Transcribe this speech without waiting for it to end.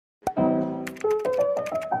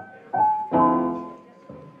Hello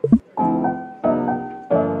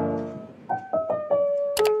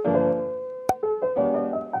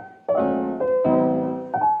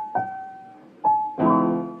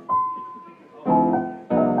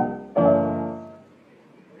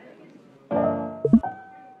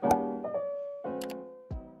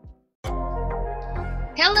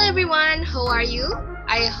everyone, how are you?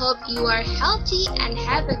 I hope you are healthy and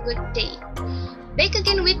have a good day. Back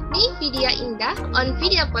again with me, Vidya Indah, on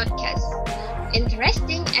Vidya Podcast.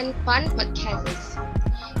 Interesting and fun podcasts.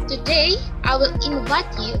 Today, I will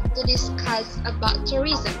invite you to discuss about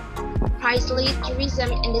tourism, precisely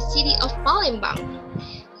tourism in the city of Palembang.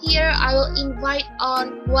 Here, I will invite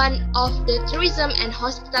on one of the tourism and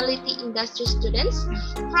hospitality industry students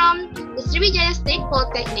from the Sriwijaya State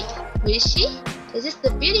Polytechnic. Who is she? This is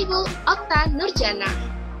the beautiful Okta Jannah.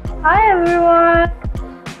 Hi everyone.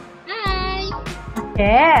 Hi.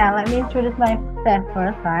 Okay, let me introduce myself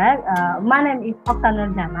first, right? My name is Okta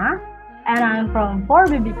Jannah, and I'm from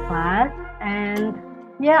 4BB class. And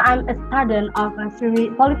yeah, I'm a student of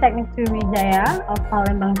Polytechnic Sriwijaya of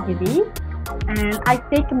Palembang City, and I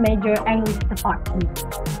take a major English department.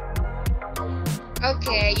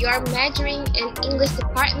 Okay, you are majoring in English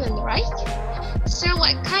department, right? So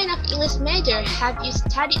what kind of English major have you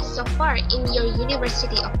studied so far in your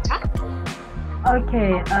university, Okta?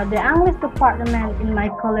 Okay, the English department in my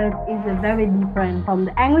college is very different from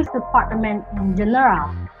the English department in general,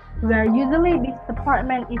 where usually this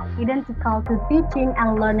department is identical to teaching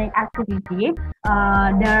and learning activities.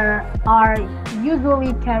 There are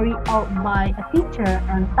usually carried out by a teacher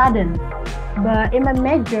and students. But in my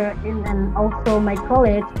major and also my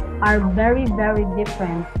college are very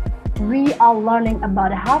different. We are learning about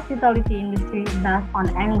the hospitality industry based on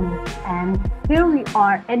English, and here we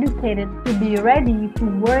are educated to be ready to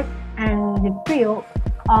work in the field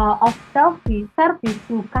of service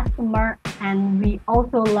to customer, and we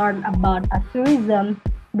also learn about tourism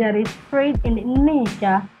that is spread in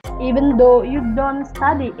Indonesia, even though you don't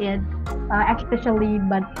study it especially,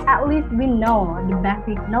 but at least we know the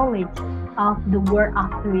basic knowledge of the word of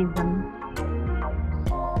tourism.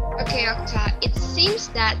 Okay, Okta, it seems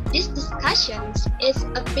that this discussion is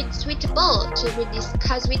a bit suitable to be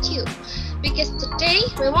discussed with you, because today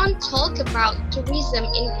we want to talk about tourism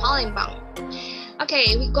in Palembang.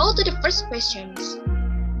 Okay, we go to the first questions.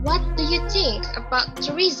 What do you think about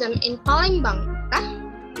tourism in Palembang, Okta?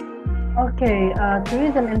 Okay,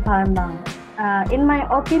 tourism in Palembang. In my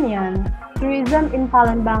opinion, tourism in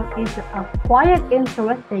Palembang is quite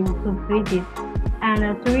interesting to visit.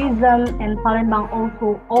 And tourism in Palembang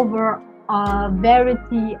also offer a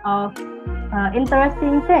variety of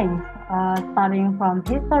interesting things, starting from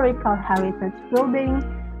historical heritage buildings,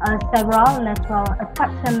 several natural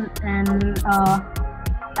attractions, and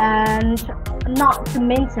not to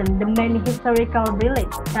mention the many historical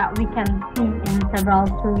villages that we can see in several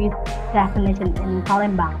tourist destinations in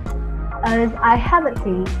Palembang. As I have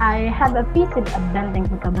seen, I have visited Benteng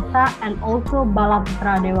Kota Besar and also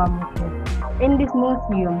Balaputra Dewa Museum. In this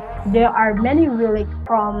museum, there are many relics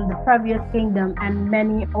from the previous kingdom and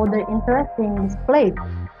many other interesting displays.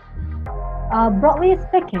 Broadly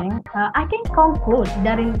speaking, I can conclude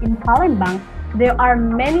that in Palembang, there are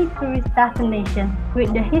many tourist destinations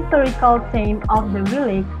with the historical theme of the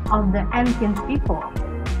relics of the ancient people.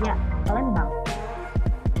 Yeah, Palembang.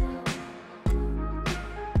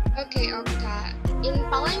 Okay, Okta, in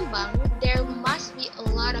Palembang, there must be a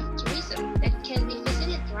lot of tourism that can be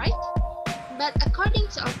visited, right? But according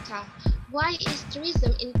to Okta, why is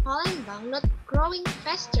tourism in Palembang not growing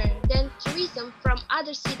faster than tourism from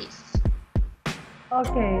other cities?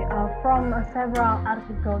 Okay, from several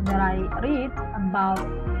articles that I read about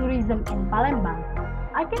tourism in Palembang,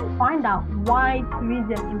 I can find out why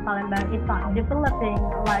tourism in Palembang is not developing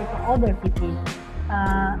like other cities.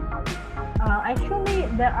 Actually,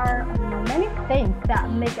 there are many things that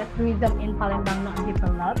make a tourism in Palembang not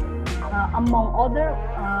developed. Among other,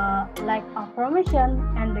 lack of promotion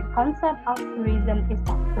and the concept of tourism is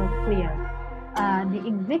not so clear. The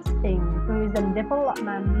existing tourism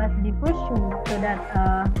development must be pursued so that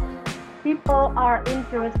people are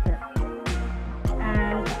interested.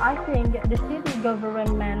 And I think the city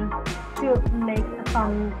government should make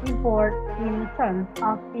some effort in terms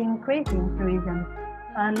of increasing tourism.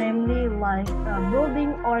 Namely like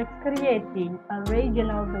building or creating a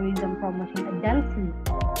regional tourism promotion agency,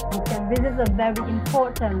 because this is very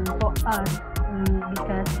important for us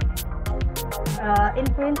because in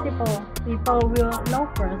principle people will know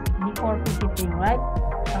first before visiting, right?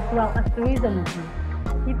 As well as tourism.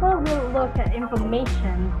 People will look at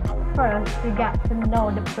information first to get to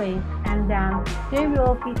know the place, and then they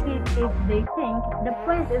will visit if they think the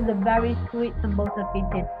place is very suitable to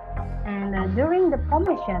visit. And during the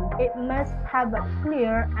promotion, it must have a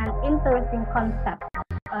clear and interesting concept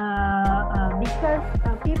because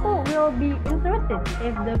people will be interested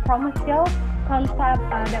if the promotional concept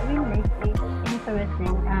that we make is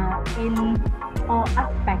interesting in all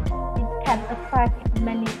aspects. It can attract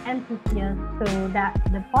many enthusiasts so that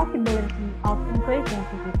the possibility of increasing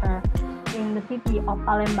visitors in the city of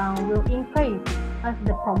Palembang will increase as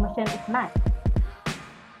the promotion is met.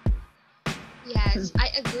 Yes, I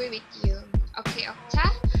agree with you. Okay, Okta.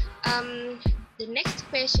 The next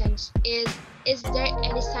question is there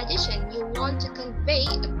any suggestion you want to convey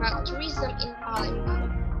about tourism in Palembang?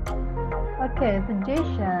 Okay,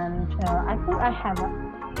 suggestion. I think I have.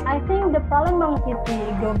 I think the Palembang city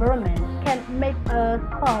government can make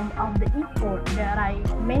some of the effort that I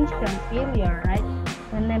mentioned earlier, right?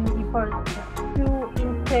 And then effort to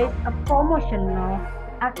encourage a promotional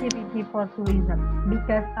activity for tourism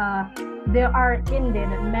because there are indeed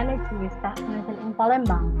many tourist destinations in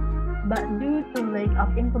Palembang, but due to lack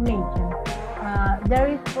of information, there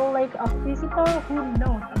is a lack of visitors who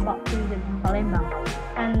knows about tourism in Palembang.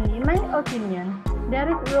 And in my opinion, that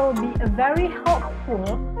it will be a very helpful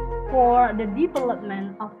for the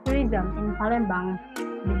development of tourism in Palembang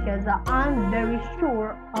because I'm very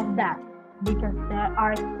sure of that because there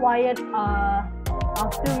are quite of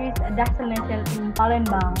tourist destination in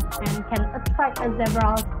Palembang and can attract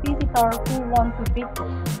several visitors who want to visit.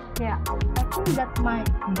 Yeah, I think that's my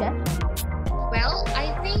suggestion. Well,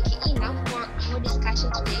 I think enough for our discussion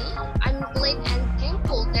today. I'm glad and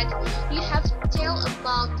thankful that you have told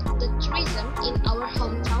about the tourism in our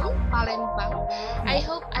hometown, Palembang. I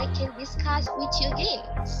hope I can discuss with you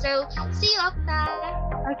again. So, see you, Okta.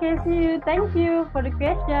 Okay, see you. Thank you for the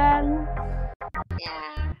question.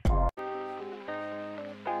 Yeah.